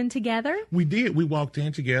walked in together. We did. We walked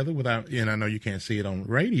in together without, and I know you can't see it on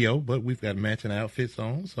radio, but we've got matching outfits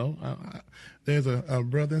on. So there's a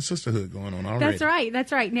brother and sisterhood going on already. That's right.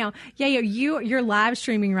 That's right. Now, Yayo, you're live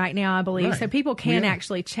streaming right now, I believe, Right. so people can We are.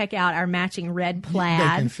 actually check out our matching red They plaid.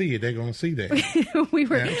 can see it. They're going to see that. we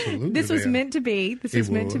were. Absolutely This was they are. meant to be. This was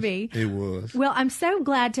meant to be. It was. Well, I'm so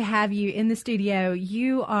glad to have you in the studio.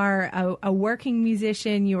 You are a working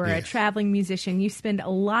musician. You are a Yes. traveling musician. You spend a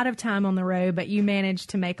lot of time on the road, but you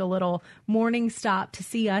managed to make a little morning stop to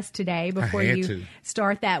see us today before had you to.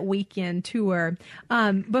 start that weekend tour.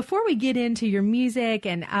 Before we get into your music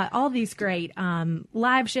and all these great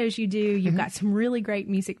live shows you do, you've got some really great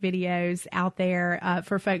music videos out there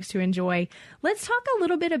for folks to enjoy. Let's talk a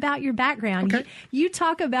little bit about your background. Okay. You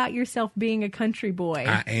talk about yourself being a country boy.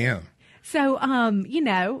 I am. So,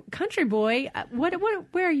 country boy,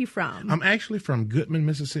 where are you from? I'm actually from Goodman,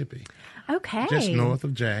 Mississippi, Okay. just north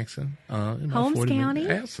of Jackson. Holmes 40 County?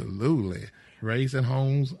 minutes. Absolutely. Raised in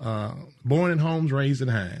Holmes, born in Holmes, raised in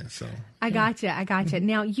Hines. So I gotcha.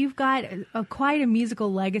 Now, you've got quite a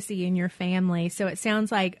musical legacy in your family, so it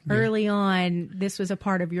sounds like early on this was a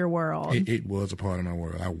part of your world. It was a part of my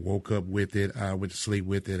world. I woke up with it. I went to sleep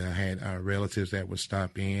with it. I had relatives that would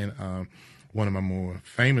stop in. One of my more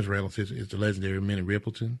famous relatives is the legendary Minnie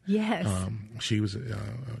Rippleton. Yes. She was a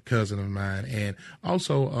cousin of mine. And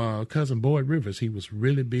also cousin Boyd Rivers. He was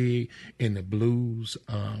really big in the blues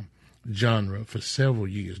genre for several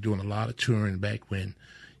years, doing a lot of touring back when,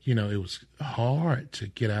 it was hard to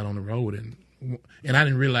get out on the road. And I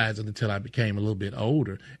didn't realize it until I became a little bit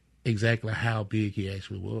older exactly how big he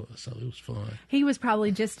actually was. So it was fun. He was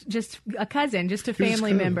probably just a cousin, just a He was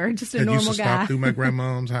family cool. member, just a And normal used to guy. stop through my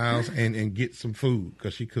grandmom's house and get some food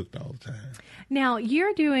because she cooked all the time. Now,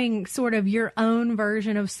 you're doing sort of your own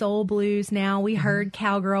version of soul blues now. We heard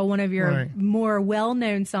Cowgirl, one of your Right. more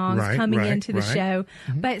well-known songs, Right, coming right, into the right. show.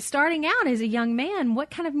 But starting out as a young man,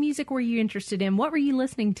 what kind of music were you interested in? What were you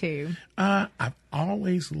listening to? I've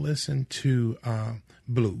always listened to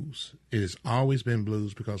blues. It has always been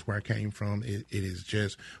blues because where I came from, it is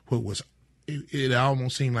just what was. It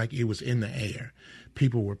almost seemed like it was in the air.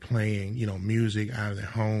 People were playing, music out of their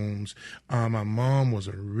homes. My mom was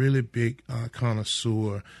a really big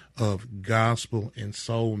connoisseur of gospel and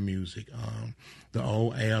soul music. The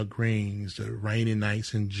old Al Greens, the Rainy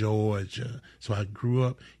Nights in Georgia. So I grew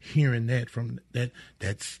up hearing that from that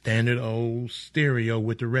standard old stereo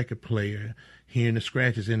with the record player, hearing the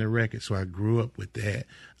scratches in the record. So I grew up with that.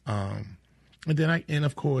 And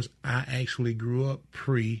of course, I actually grew up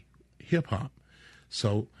pre-hip hop.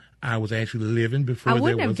 So I was actually living before I there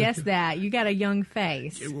wouldn't have was guessed that. You got a young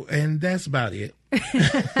face. And that's about it.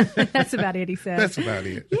 That's about it, he said. That's about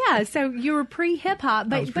it. Yeah, so you were pre-hip hop,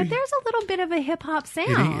 but was pre- there's a little bit of a hip hop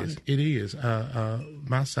sound. It is.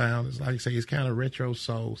 My sound is, like I say, it's kind of retro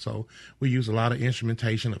soul. So we use a lot of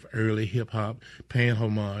instrumentation of early hip hop, paying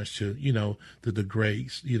homage to, the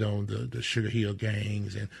greats, the Sugar Hill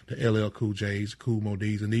Gangs and the LL Cool J's, Cool Mo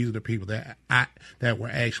D's. And these are the people that were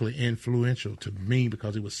actually influential to me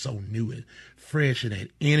because it was so new and fresh and that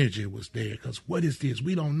energy was there. Because what is this?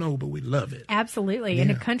 We don't know, but we love it. Absolutely. And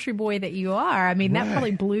a country boy that you are, I mean, that Right.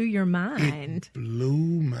 probably blew your mind. It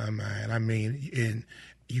blew my mind. I mean, and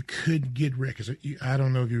you couldn't get records. I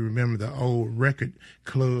don't know if you remember the old record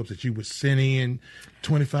clubs that you would send in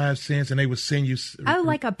 25 cents and they would send you. Oh,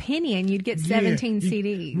 like a penny, and you'd get 17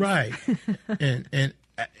 CDs. Right. and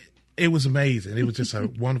it was amazing. It was just a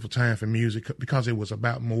wonderful time for music because it was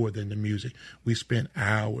about more than the music. We spent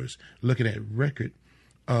hours looking at record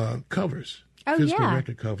covers, Oh, physical yeah.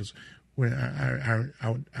 record covers. when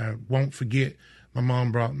I won't forget, my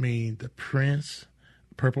mom brought me the Prince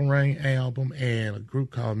Purple Rain album and a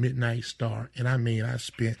group called Midnight Star. And I mean,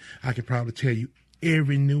 I can probably tell you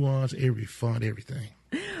every nuance, every font, everything.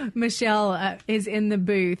 Michelle is in the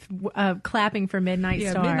booth clapping for Midnight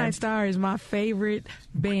Star. Midnight Star is my favorite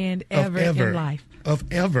band ever in life. Of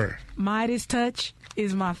ever. Midas Touch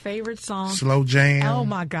is my favorite song. Slow Jam. Oh,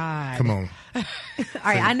 my God. Come on. All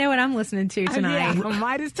right, I know what I'm listening to tonight. Yeah,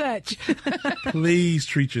 Midas Touch. Please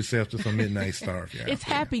treat yourself to some Midnight Star. It's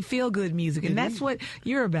happy, feel-good music, and that's what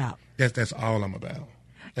you're about. That's all I'm about.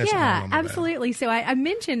 That's yeah, absolutely. So I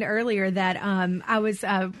mentioned earlier that I was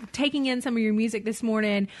taking in some of your music this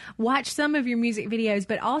morning, watched some of your music videos,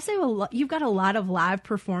 but also you've got a lot of live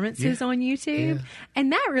performances on YouTube. Yeah.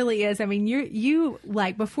 And that really is, I mean, you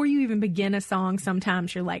like, before you even begin a song,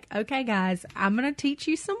 sometimes you're like, okay, guys, I'm going to teach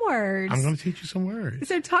you some words. I'm going to teach you some words.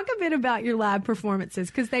 So talk a bit about your live performances,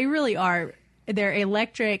 because they really are. They're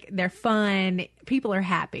electric. They're fun. People are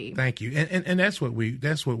happy. Thank you, and that's what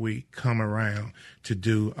we come around to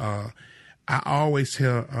do. I always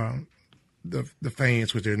tell the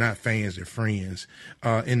fans, which they're not fans, they're friends,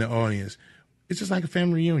 in the audience. It's just like a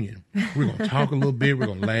family reunion. We're going to talk a little bit. We're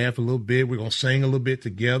going to laugh a little bit. We're going to sing a little bit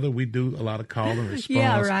together. We do a lot of call and response.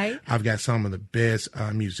 Yeah, right. I've got some of the best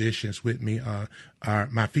musicians with me.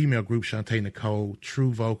 My female group, Shantae Nicole,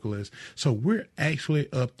 true vocalist. So we're actually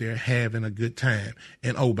up there having a good time.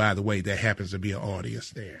 And, oh, by the way, there happens to be an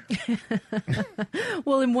audience there.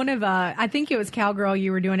 Well, in one of, I think it was Cowgirl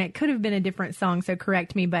you were doing. It could have been a different song, so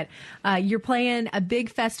correct me. But you're playing a big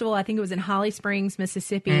festival. I think it was in Holly Springs,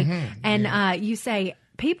 Mississippi. And you say,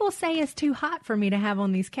 people say it's too hot for me to have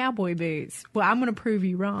on these cowboy boots. Well, I'm going to prove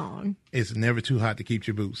you wrong. It's never too hot to keep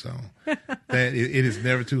your boots on. It is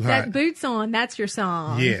never too hot. That Boots On, that's your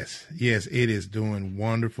song. Yes, it is doing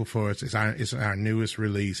wonderful for us. It's our newest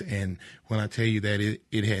release, and when I tell you that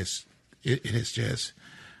it has just,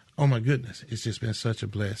 oh my goodness, it's just been such a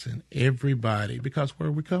blessing. Everybody, because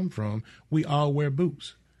where we come from, we all wear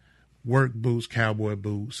boots, work boots, cowboy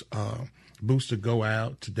boots, boots to go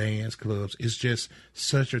out to dance clubs. It's just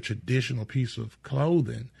such a traditional piece of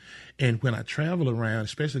clothing. And when I travel around,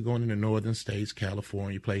 especially going in the northern states,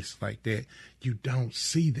 California, places like that, you don't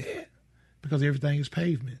see that because everything is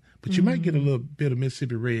pavement. But you might get a little bit of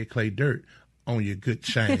Mississippi red clay dirt on your good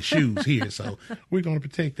shiny shoes here. So we're going to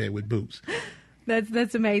protect that with boots.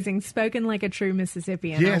 That's amazing. Spoken like a true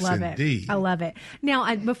Mississippian. Yes, I love indeed. it. I love it.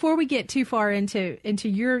 Now, before we get too far into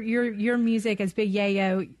your music as Big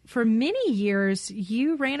Yayo, for many years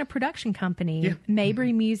you ran a production company,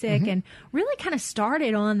 Mabry Music, and really kind of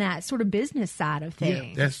started on that sort of business side of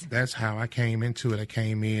things. Yeah, that's how I came into it. I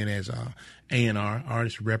came in as A&R,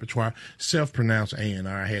 artist repertoire, self-pronounced A&R.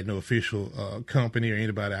 I had no official company or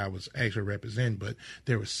anybody I was actually representing, but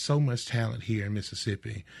there was so much talent here in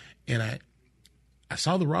Mississippi, and I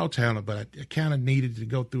saw the raw talent, but I kind of needed to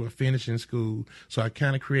go through a finishing school. So I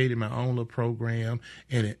kind of created my own little program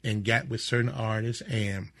and got with certain artists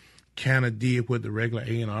and kind of did what the regular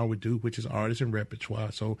A&R would do, which is artists and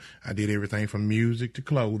repertoire. So I did everything from music to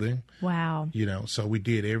clothing. Wow. So we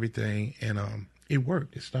did everything, and it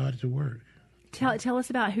worked. It started to work. Tell us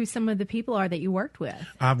about who some of the people are that you worked with.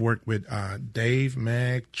 I've worked with Dave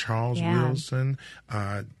Mack, Charles Wilson,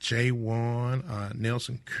 J1,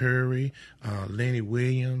 Nelson Curry, Lenny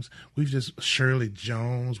Williams. Shirley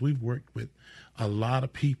Jones. We've worked with a lot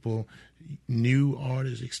of people, new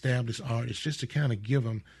artists, established artists, just to kind of give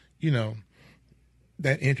them,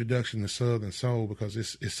 that introduction to Southern Soul, because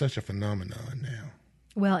it's such a phenomenon now.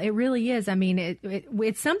 Well, it really is. I mean,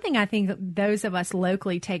 it's something I think those of us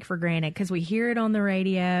locally take for granted because we hear it on the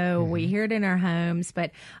radio, we hear it in our homes,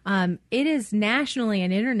 but it is nationally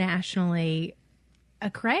and internationally a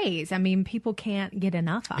craze. I mean, people can't get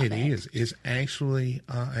enough of it. It is. It's actually,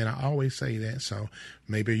 and I always say that, so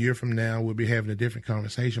maybe a year from now we'll be having a different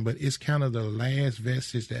conversation, but it's kind of the last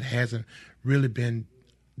vestige that hasn't really been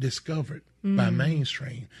discovered by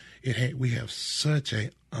mainstream. We have such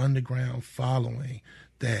an underground following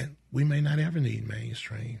that we may not ever need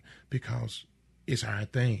mainstream because it's our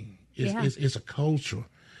thing. It's a culture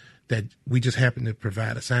that we just happen to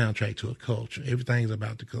provide a soundtrack to a culture. Everything's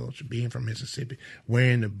about the culture. Being from Mississippi,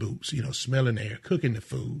 wearing the boots, smelling the air, cooking the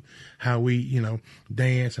food, how we,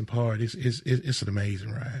 dance and party. It's an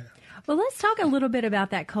amazing ride. Well, let's talk a little bit about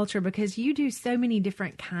that culture because you do so many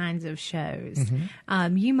different kinds of shows.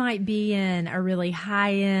 You might be in a really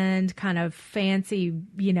high-end, kind of fancy,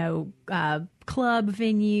 club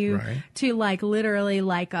venue to like literally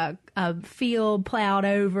like a field plowed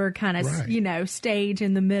over kind of, stage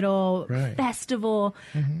in the middle, festival.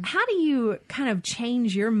 How do you kind of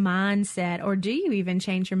change your mindset, or do you even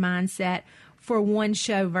change your mindset for one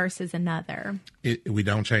show versus another? We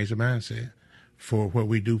don't change the mindset. For what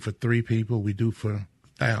we do for 3 people, we do for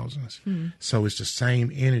thousands. So it's the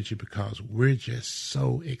same energy because we're just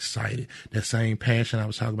so excited. That same passion I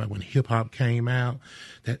was talking about when hip hop came out,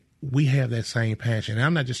 that we have that same passion. And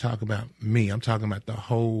I'm not just talking about me. I'm talking about the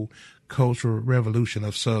whole cultural revolution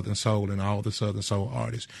of Southern Soul and all the Southern Soul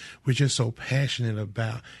artists. We're just so passionate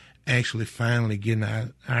about actually finally getting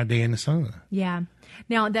our day in the sun. Yeah.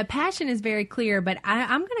 Now, the passion is very clear, but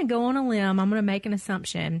I'm going to go on a limb. I'm going to make an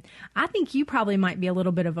assumption. I think you probably might be a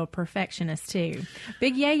little bit of a perfectionist, too.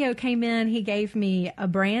 Big Yayo came in. He gave me a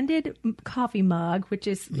branded coffee mug, which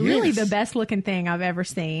is really the best-looking thing I've ever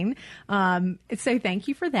seen. So thank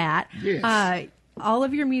you for that. Yes. All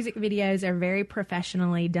of your music videos are very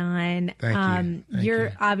professionally done. Thank you.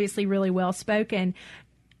 You're obviously really well-spoken.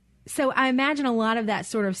 So I imagine a lot of that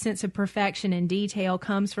sort of sense of perfection and detail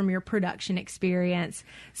comes from your production experience.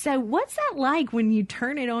 So what's that like when you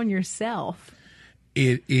turn it on yourself?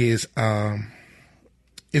 It is,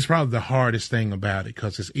 it's probably the hardest thing about it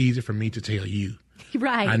because it's easy for me to tell you,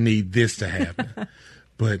 I need this to happen.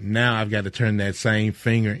 But now I've got to turn that same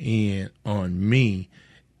finger in on me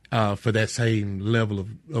for that same level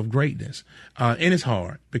of greatness. And it's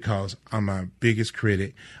hard because I'm my biggest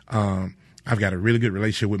critic. I've got a really good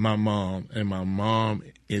relationship with my mom, and my mom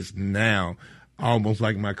is now almost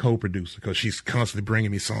like my co-producer because she's constantly bringing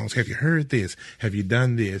me songs. Have you heard this? Have you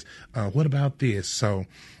done this? What about this? So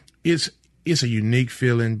it's a unique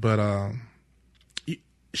feeling, but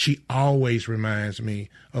she always reminds me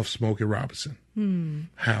of Smokey Robinson,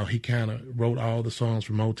 how he kind of wrote all the songs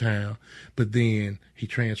for Motown, but then he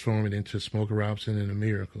transformed it into Smokey Robinson and the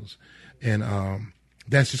Miracles. And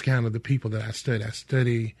that's just kind of the people that I study. I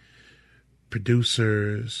study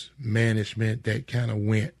producers, management that kind of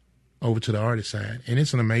went over to the artist side. And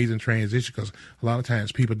it's an amazing transition because a lot of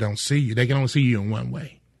times people don't see you. They can only see you in one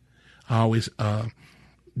way. I always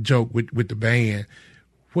joke with the band,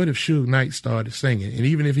 what if Suge Knight started singing? And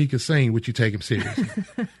even if he could sing, would you take him seriously?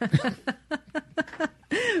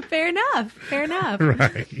 Fair enough.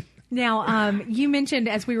 Right. Now, you mentioned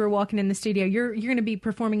as we were walking in the studio, you're going to be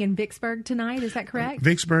performing in Vicksburg tonight. Is that correct?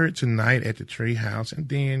 Vicksburg tonight at the Tree House, and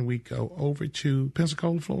then we go over to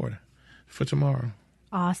Pensacola, Florida for tomorrow.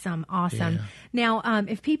 Awesome. Yeah. Now,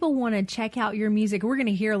 if people want to check out your music, we're going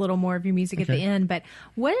to hear a little more of your music at the end, but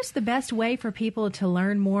what is the best way for people to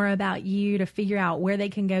learn more about you, to figure out where they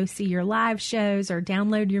can go see your live shows or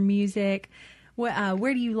download your music?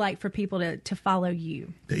 Where do you like for people to follow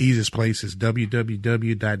you? The easiest place is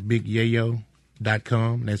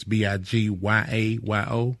www.bigyayo.com. That's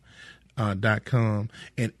BIGYAYO.com.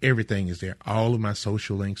 And everything is there. All of my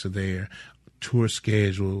social links are there. Tour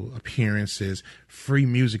schedule, appearances, free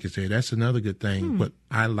music is there. That's another good thing. What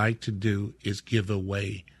I like to do is give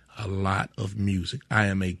away a lot of music. I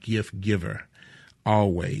am a gift giver.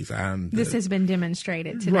 Always. This has been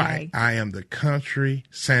demonstrated today. Right. I am the country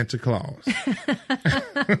Santa Claus.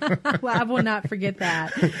 Well, I will not forget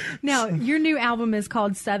that. Now, your new album is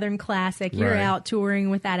called Southern Classic. You're out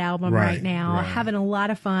touring with that album right now, having a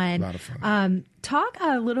lot of fun. Talk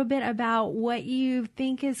a little bit about what you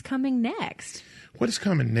think is coming next. What is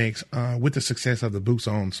coming next? With the success of the Boots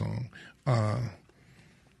On song,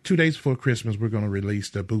 2 days before Christmas, we're going to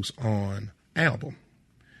release the Boots On album.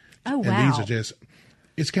 Oh, wow. And these are just,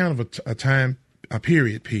 it's kind of a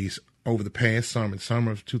period piece over the past summer, the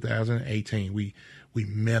summer of 2018. We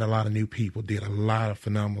met a lot of new people, did a lot of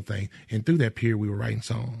phenomenal things. And through that period, we were writing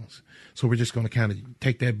songs. So we're just going to kind of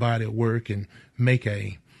take that body of work and make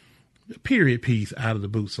a period piece out of the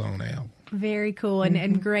Boots On album. Very cool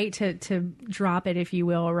and great to drop it, if you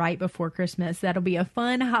will, right before Christmas. That'll be a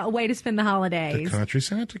fun way to spend the holidays. The country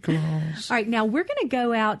Santa Claus. All right, now we're going to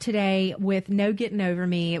go out today with No Getting Over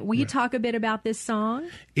Me. Will you talk a bit about this song?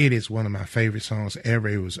 It is one of my favorite songs ever.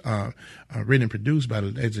 It was written and produced by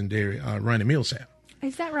the legendary Ronnie Milsap.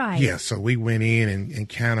 Is that right? Yeah, so we went in and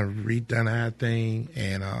kind of redone our thing,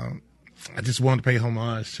 and I just wanted to pay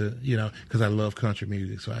homage to, because I love country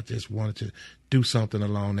music, so I just wanted to do something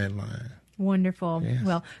along that line. Wonderful. Yes.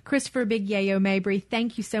 Well, Christopher Big Yayo Mabry,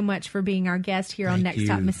 thank you so much for being our guest here on Thank Next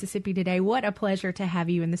Stop you. Mississippi today. What a pleasure to have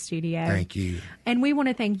you in the studio. Thank you. And we want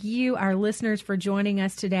to thank you, our listeners, for joining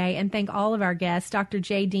us today, and thank all of our guests, Dr.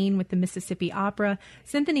 Jay Dean with the Mississippi Opera,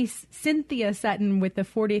 Cynthia Sutton with the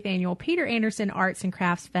 40th Annual Peter Anderson Arts and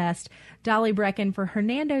Crafts Fest, Dolly Brecken for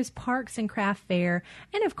Hernando's Parks and Craft Fair,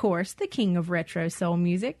 and of course, the king of retro soul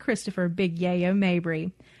music, Christopher Big Yayo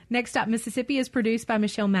Mabry. Next Stop Mississippi is produced by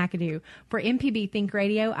Michelle McAdoo. For MPB Think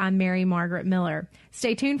Radio, I'm Mary Margaret Miller.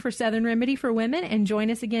 Stay tuned for Southern Remedy for Women and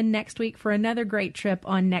join us again next week for another great trip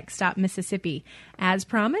on Next Stop Mississippi. As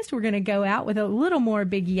promised, we're going to go out with a little more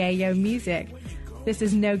Big Yayo music. This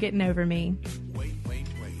is No Getting Over Me. Wait.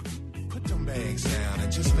 Put them bags down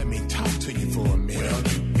and just let me talk to you for a minute. Well,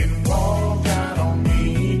 you can walk out.